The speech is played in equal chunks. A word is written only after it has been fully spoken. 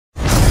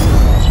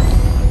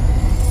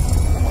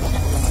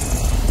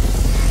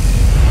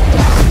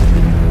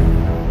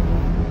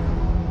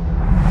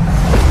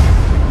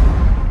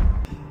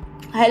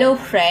Hello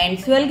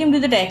friends, welcome to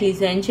the Tech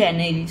Listen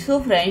channel.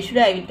 So friends,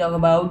 today I will talk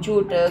about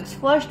ZOTAC's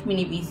first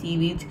mini PC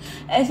with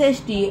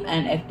SSD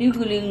and active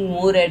cooling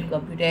more at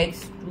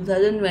Computex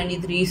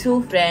 2023.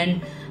 So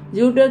friend,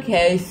 ZOTAC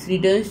has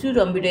returned to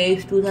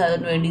Computex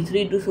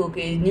 2023 to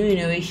showcase new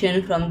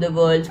innovation from the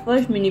world's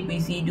first mini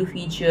PC to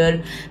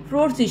feature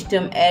Frore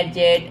Systems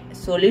AirJet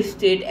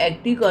solid-state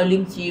active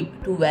cooling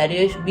chip to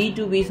various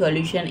B2B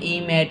solutions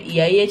aimed at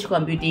EIH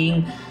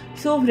computing.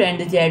 So friend,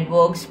 the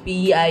ZBOX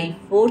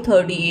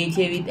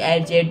PI430AJ with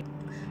AirJet,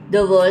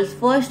 the world's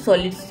first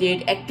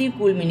solid-state active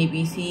cool mini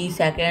PC.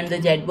 Second, the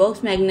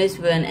ZBOX Magnus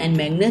 1 and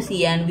Magnus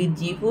EN with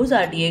GeForce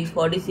RTX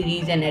 40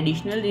 series and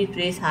additional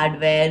refresh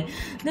hardware.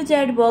 The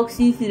ZBOX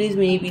C series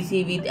mini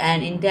PC with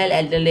an Intel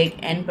Alder Lake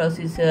N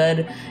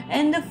processor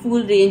and the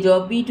full range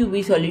of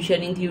B2B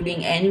solution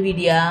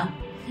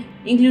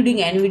including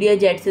NVIDIA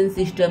Jetson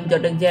system,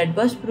 ZOTAC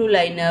ZBox Pro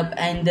lineup,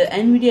 and the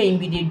NVIDIA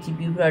embedded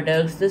GPU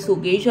products. The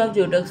showcase of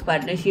ZOTAC's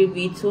partnership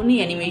with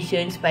Sony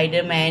Animation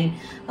Spider-Man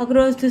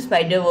across the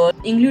Spider-Verse,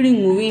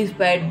 including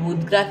movie-inspired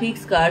booth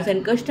graphics cards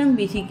and custom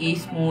PC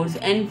case modes.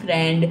 And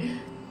friend,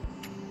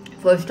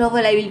 first of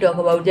all, I will talk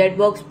about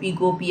ZBOX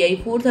pico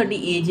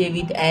PI430AJ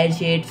with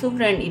AirJet. So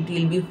friend, it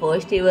will be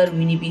first ever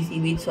mini PC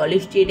with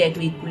solid state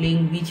active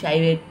cooling, which I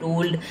have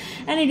told,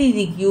 and it is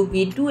equipped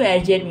with two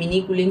AirJet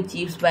Mini cooling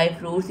chips by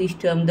Frore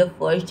Systems. The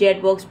first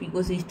ZBOX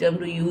pico system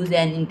to use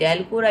an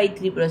Intel Core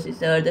i3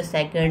 processor. The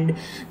second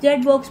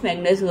ZBOX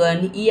Magnus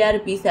 1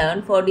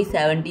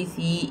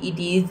 ERP74070C. It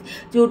is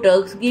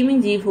ZOTAC's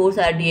Gaming GeForce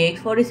RTX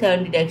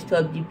 4070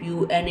 desktop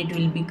GPU, and it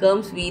will be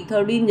comes with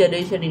 13th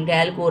generation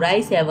Intel Core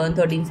i7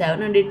 13700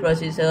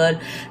 processor,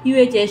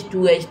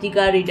 UHS-II SD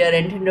card reader,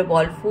 and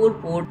Thunderbolt 4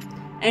 port.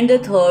 And the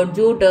third,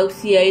 ZOTAC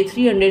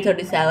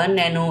CI337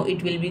 Nano.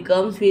 It will be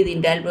comes with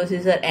Intel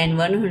processor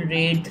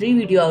N100, 3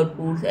 video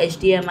outputs,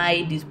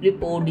 HDMI,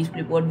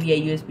 DisplayPort via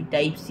USB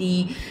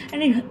Type-C,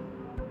 and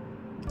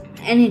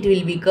it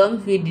will be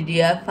comes with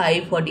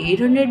DDR5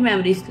 4800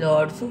 memory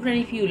slot. So friend,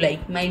 if you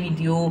like my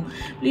video,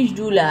 please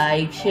do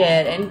like,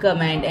 share and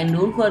comment, and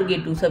don't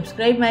forget to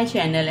subscribe my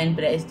channel and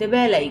press the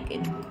bell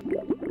icon.